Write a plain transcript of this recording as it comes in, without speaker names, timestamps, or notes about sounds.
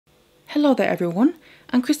Hello there everyone,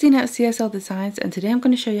 I'm Christina at CSLdesigns and today I'm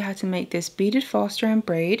going to show you how to make this beaded 4-strand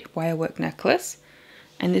braid wirework necklace.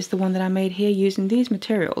 And this is the one that I made here using these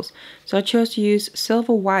materials. So I chose to use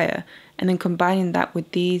silver wire and then combining that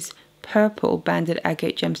with these purple banded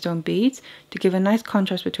agate gemstone beads to give a nice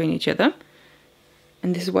contrast between each other.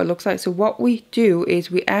 And this is what it looks like. So what we do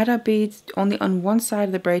is we add our beads only on one side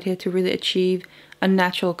of the braid here to really achieve a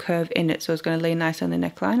natural curve in it. So it's going to lay nice on the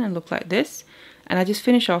neckline and look like this. And I just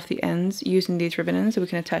finish off the ends using these ribbon ends so we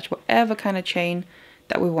can attach whatever kind of chain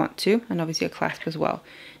that we want to, and obviously a clasp as well.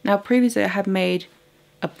 Now previously I had made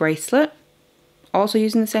a bracelet, also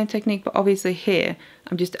using the same technique, but obviously here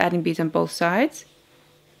I'm just adding beads on both sides.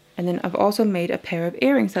 And then I've also made a pair of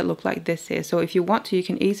earrings that look like this here. So if you want to, you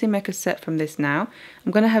can easily make a set from this now.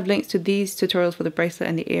 I'm going to have links to these tutorials for the bracelet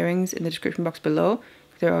and the earrings in the description box below.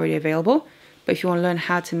 They're already available. But if you want to learn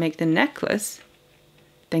how to make the necklace,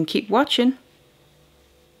 then keep watching.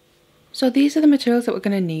 So these are the materials that we're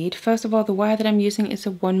going to need. First of all, the wire that I'm using is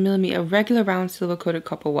a 1mm regular round silver coated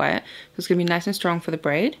copper wire. So it's going to be nice and strong for the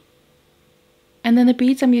braid. And then the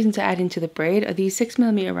beads I'm using to add into the braid are these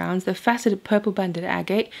 6mm rounds. They're faceted purple banded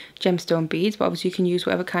agate gemstone beads, but obviously you can use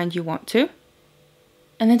whatever kind you want to.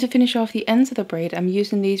 And then to finish off the ends of the braid, I'm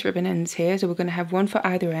using these ribbon ends here. So we're going to have one for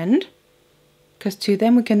either end, because to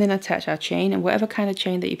them we can then attach our chain and whatever kind of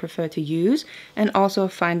chain that you prefer to use, and also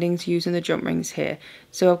findings using the jump rings here.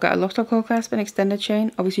 So I've got a lock stock hole clasp and extended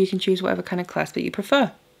chain. Obviously you can choose whatever kind of clasp that you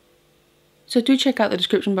prefer. So do check out the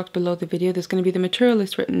description box below the video. There's going to be the material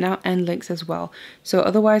list written out and links as well. So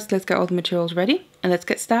otherwise, let's get all the materials ready and let's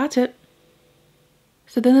get started.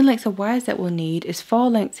 So then the lengths of wires that we'll need is 4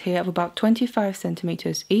 lengths here of about 25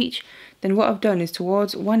 centimeters each. Then what I've done is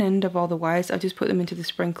towards one end of all the wires, I've just put them into the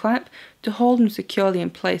spring clamp to hold them securely in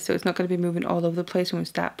place so it's not going to be moving all over the place when we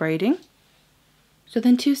start braiding. So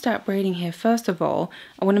then to start braiding here, first of all,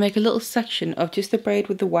 I want to make a little section of just the braid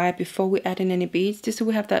with the wire before we add in any beads, just so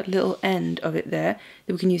we have that little end of it there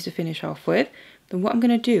that we can use to finish off with. Then what I'm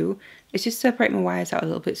going to do is just separate my wires out a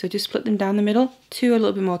little bit. So just split them down the middle, 2 a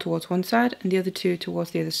little bit more towards one side and the other 2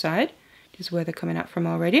 towards the other side, just where they're coming out from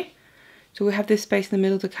already. So we have this space in the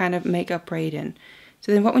middle to kind of make our braid in.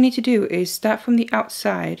 So then what we need to do is start from the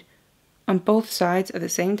outside on both sides at the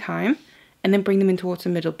same time, and then bring them in towards the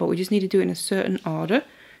middle, but we just need to do it in a certain order.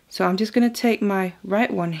 So I'm just going to take my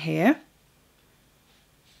right one here.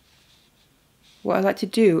 What I like to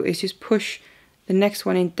do is just push the next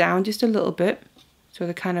one in down just a little bit, so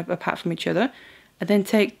they're kind of apart from each other, and then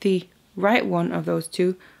take the right one of those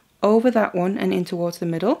two over that one and in towards the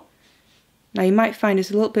middle. Now you might find it's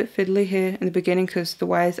a little bit fiddly here in the beginning because the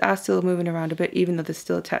wires are still moving around a bit, even though they're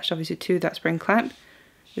still attached obviously to that spring clamp.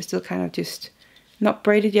 They're still kind of just not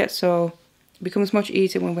braided yet, so it becomes much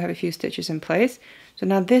easier when we have a few stitches in place. So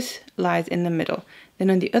now this lies in the middle. Then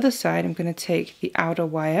on the other side I'm going to take the outer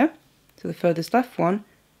wire, so the furthest left one,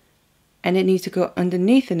 and it needs to go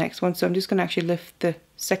underneath the next one. So I'm just going to actually lift the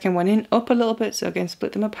second one in up a little bit, so again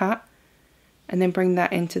split them apart, and then bring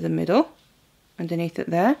that into the middle underneath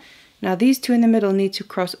it there. Now these two in the middle need to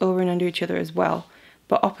cross over and under each other as well,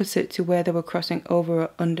 but opposite to where they were crossing over or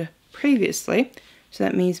under previously. So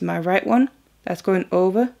that means my right one, that's going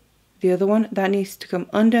over the other one, that needs to come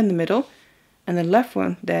under in the middle, and the left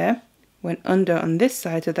one there went under on this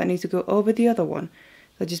side, so that needs to go over the other one.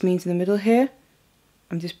 That just means in the middle here,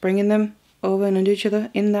 I'm just bringing them over and under each other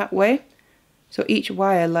in that way. So each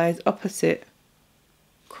wire lies opposite,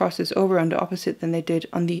 crosses over under opposite than they did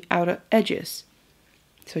on the outer edges.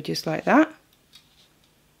 So just like that.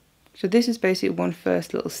 So this is basically one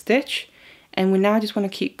first little stitch, and we now just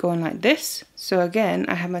want to keep going like this. So again,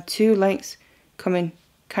 I have my 2 lengths coming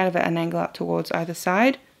kind of at an angle out towards either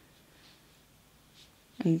side,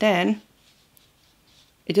 and then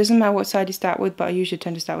it doesn't matter what side you start with, but I usually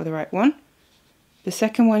tend to start with the right one. The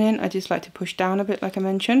second one in, I just like to push down a bit like I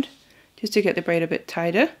mentioned, just to get the braid a bit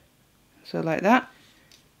tighter, so like that.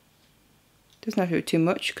 Doesn't have to be too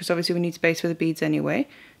much because obviously we need space for the beads anyway.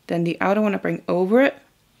 Then the outer one I bring over it,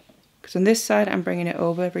 because on this side I'm bringing it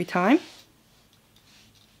over every time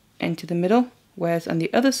into the middle, whereas on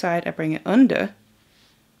the other side I bring it under.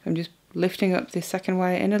 I'm just lifting up the second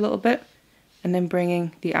wire in a little bit and then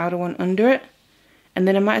bringing the outer one under it, and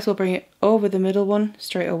then I might as well bring it over the middle one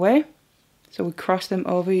straight away, so we cross them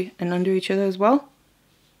over and under each other as well.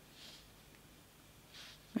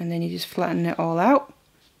 And then you just flatten it all out,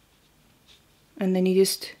 and then you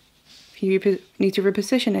just, if you need to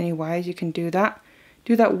reposition any wires, you can do that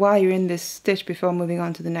while you're in this stitch before moving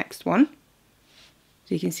on to the next one.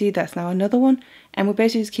 So you can see that's now another one, and we'll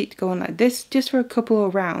basically just keep going like this just for a couple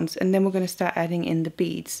of rounds, and then we're going to start adding in the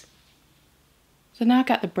beads. So now I've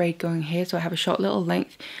got the braid going here, so I have a short little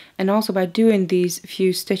length, and also by doing these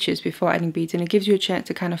few stitches before adding beads, and it gives you a chance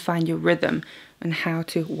to kind of find your rhythm and how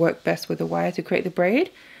to work best with the wire to create the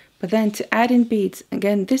braid. But then to add in beads,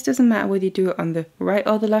 again, this doesn't matter whether you do it on the right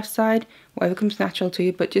or the left side, whatever comes natural to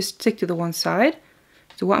you, but just stick to the one side.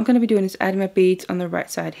 So what I'm going to be doing is adding my beads on the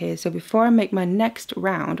right side here. So before I make my next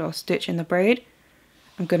round or stitch in the braid,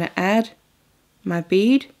 I'm going to add my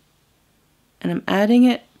bead, and I'm adding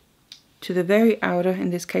it to the very outer,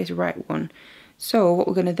 in this case right one. So what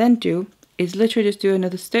we're going to then do is literally just do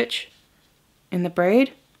another stitch in the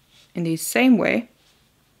braid in the same way.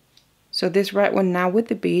 So this right one now with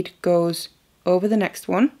the bead goes over the next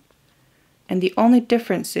one, and the only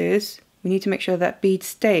difference is we need to make sure that bead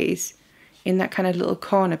stays in that kind of little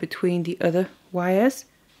corner between the other wires,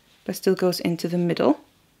 but still goes into the middle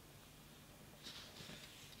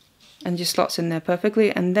and just slots in there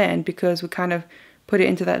perfectly. And then because we kind of put it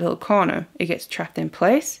into that little corner, it gets trapped in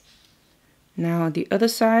place. Now on the other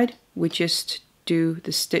side, we just do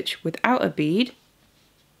the stitch without a bead.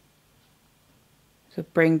 So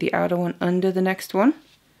bring the outer one under the next one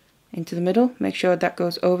into the middle. Make sure that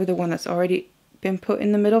goes over the one that's already been put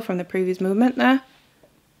in the middle from the previous movement there.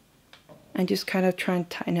 And just kind of try and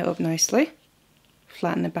tighten it up nicely.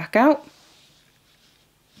 Flatten it back out.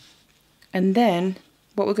 And then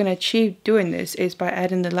what we're going to achieve doing this is by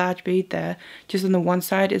adding the large bead there, just on the one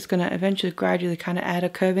side, it's going to eventually gradually kind of add a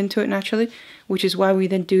curve into it naturally, which is why we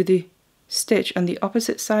then do the stitch on the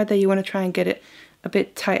opposite side there. You want to try and get it a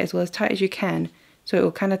bit tight, as well as tight as you can, so it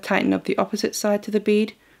will kind of tighten up the opposite side to the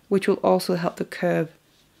bead, which will also help the curve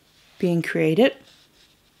being created.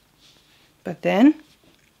 But then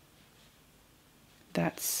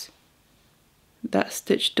that's that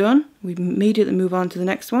stitch done. We immediately move on to the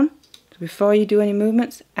next one. Before you do any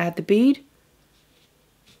movements, add the bead,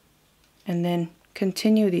 and then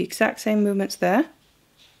continue the exact same movements there.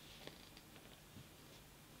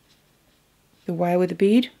 The wire with the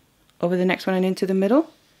bead over the next one and into the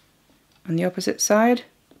middle. On the opposite side,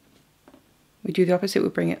 we do the opposite, we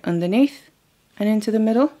bring it underneath and into the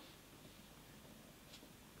middle.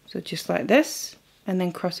 So just like this, and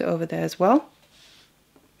then cross it over there as well.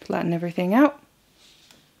 Flatten everything out.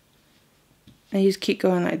 And you just keep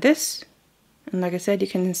going like this. And like I said, you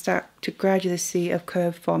can start to gradually see a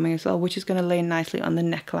curve forming as well, which is going to lay nicely on the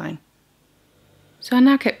neckline. So I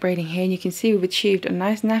now kept braiding here, and you can see we've achieved a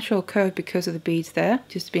nice natural curve because of the beads there,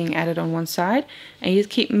 just being added on one side. And you just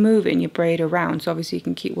keep moving your braid around, so obviously you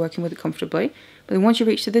can keep working with it comfortably. But then once you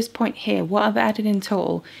reach to this point here, what I've added in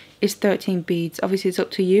total is 13 beads. Obviously it's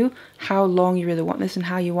up to you how long you really want this and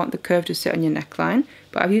how you want the curve to sit on your neckline.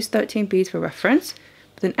 But I've used 13 beads for reference.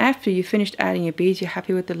 Then after you've finished adding your beads, you're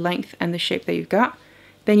happy with the length and the shape that you've got,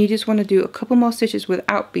 then you just want to do a couple more stitches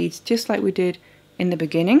without beads, just like we did in the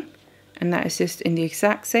beginning, and that is just in the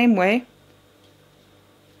exact same way.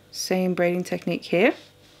 Same braiding technique here.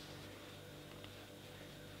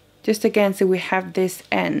 Just again, so we have this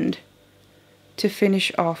end to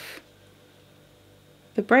finish off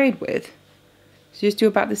the braid with. So just do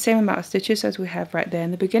about the same amount of stitches as we have right there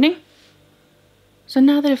in the beginning. So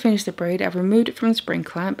now that I've finished the braid, I've removed it from the spring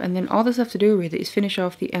clamp, and then all there's left to do with it is finish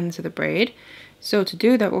off the ends of the braid. So to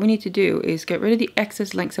do that, what we need to do is get rid of the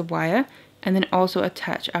excess lengths of wire, and then also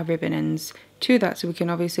attach our ribbon ends to that, so we can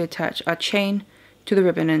obviously attach our chain to the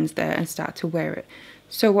ribbon ends there and start to wear it.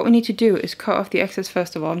 So what we need to do is cut off the excess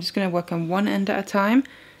first of all. I'm just going to work on one end at a time,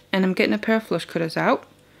 and I'm getting a pair of flush cutters out.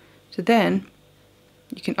 So then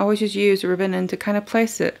you can always just use the ribbon end to kind of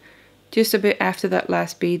place it just a bit after that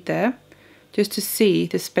last bead there, just to see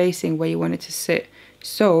the spacing where you want it to sit,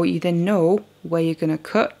 so you then know where you're going to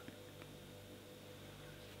cut.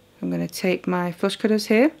 I'm going to take my flush cutters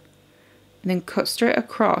here and then cut straight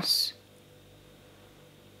across,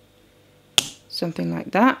 something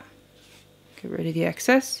like that. Get rid of the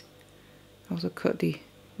excess. Also cut the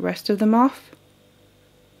rest of them off.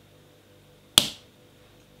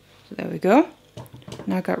 So there we go.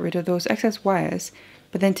 Now I got rid of those excess wires,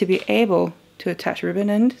 but then to be able to attach ribbon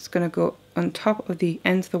end, it's going to go on top of the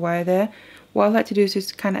ends of the wire there. What I like to do is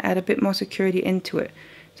just kind of add a bit more security into it.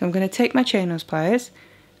 So I'm going to take my chain nose pliers,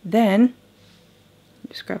 then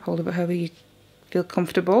just grab hold of it however you feel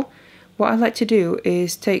comfortable. What I like to do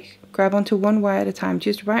is grab onto one wire at a time,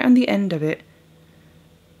 just right on the end of it,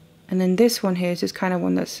 and then this one here is just kind of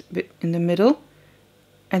one that's a bit in the middle,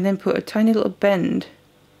 and then put a tiny little bend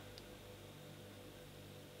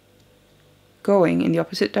going in the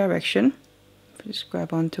opposite direction. Just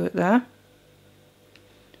grab onto it there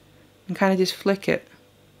and kind of just flick it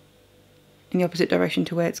in the opposite direction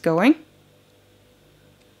to where it's going,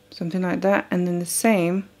 something like that. And then the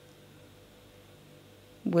same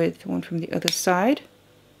with one from the other side.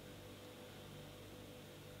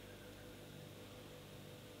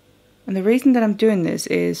 And the reason that I'm doing this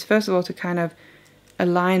is, first of all, to kind of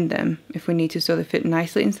align them if we need to, so they fit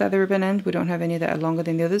nicely inside the ribbon end. We don't have any that are longer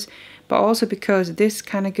than the others, but also because this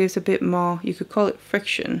kind of gives a bit more, you could call it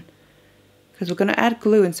friction, because we're going to add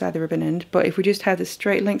glue inside the ribbon end. But if we just have the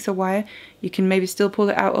straight lengths of wire, you can maybe still pull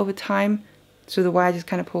it out over time, so the wire just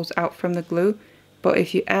kind of pulls out from the glue. But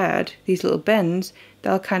if you add these little bends,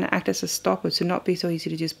 they'll kind of act as a stopper to not be so easy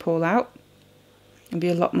to just pull out and be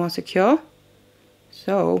a lot more secure.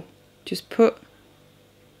 So just put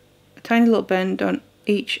a tiny little bend on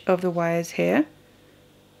each of the wires here,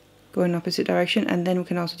 going opposite direction, and then we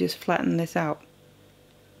can also just flatten this out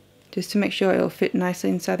just to make sure it'll fit nicely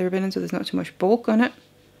inside the ribbon end, so there's not too much bulk on it,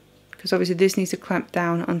 because obviously this needs to clamp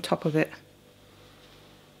down on top of it.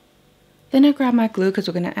 Then I grab my glue because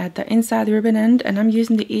we're going to add that inside the ribbon end, and I'm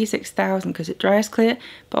using the E6000 because it dries clear,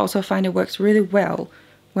 but also I find it works really well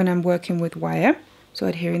when I'm working with wire, so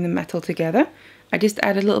adhering the metal together. I just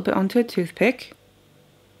add a little bit onto a toothpick,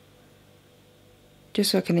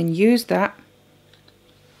 just so I can then use that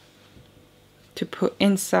to put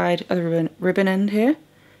inside of the ribbon end here,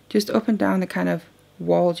 just up and down the kind of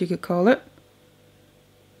walls, you could call it.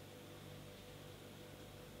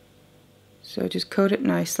 So just coat it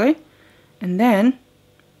nicely, and then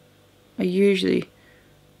I usually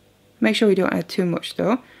make sure we don't add too much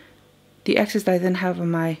though. The excess that I then have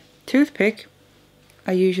on my toothpick,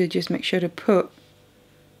 I usually just make sure to put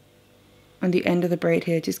on the end of the braid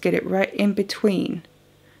here, just get it right in between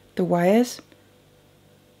the wires,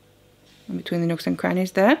 in between the nooks and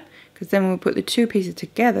crannies there, because then when we put the two pieces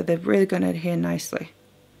together, they're really going to adhere nicely.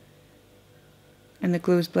 And the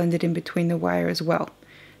glue is blended in between the wire as well.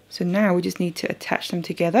 So now we just need to attach them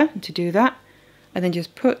together. And to do that, I then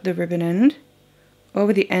just put the ribbon end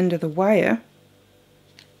over the end of the wire.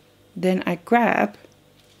 Then I grab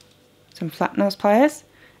some flat nose pliers,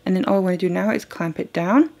 and then all I want to do now is clamp it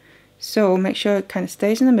down. So make sure it kind of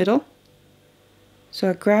stays in the middle. So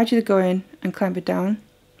I gradually go in and clamp it down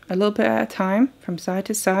a little bit at a time from side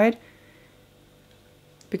to side,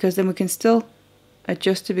 because then we can still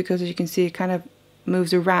adjust it, because as you can see it kind of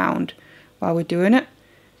moves around while we're doing it.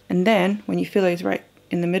 And then when you feel like it's right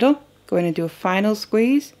in the middle, go in and do a final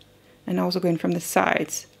squeeze, and also go in from the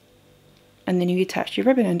sides. And then you attach your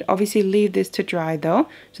ribbon end. Obviously leave this to dry though,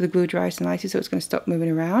 so the glue dries nicely, so it's going to stop moving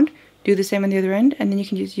around. Do the same on the other end, and then you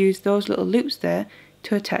can just use those little loops there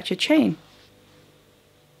to attach a chain.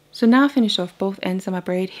 So now I finished off both ends of my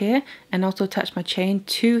braid here, and also attach my chain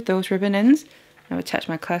to those ribbon ends. I've attached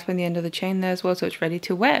my clasp on the end of the chain there as well, so it's ready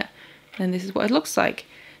to wear. And this is what it looks like.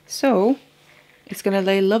 So it's going to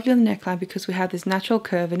lay lovely on the neckline because we have this natural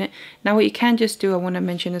curve in it. Now what you can just do, I want to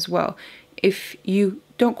mention as well, if you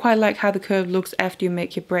don't quite like how the curve looks after you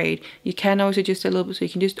make your braid, you can always adjust it a little bit, so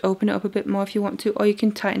you can just open it up a bit more if you want to, or you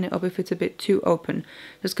can tighten it up if it's a bit too open.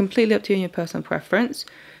 It's completely up to you and your personal preference.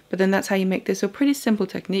 But then that's how you make this. A pretty simple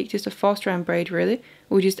technique, just a 4-strand braid really.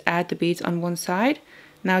 We just add the beads on one side.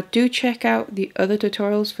 Now do check out the other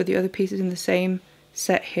tutorials for the other pieces in the same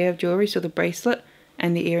set here of jewelry, so the bracelet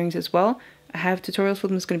and the earrings as well. I have tutorials for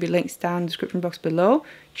them, there's going to be links down in the description box below.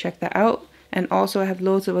 Check that out. And also I have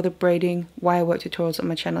loads of other braiding wirework tutorials on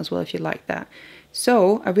my channel as well if you like that.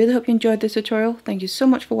 So I really hope you enjoyed this tutorial. Thank you so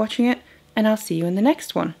much for watching it, and I'll see you in the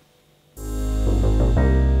next one.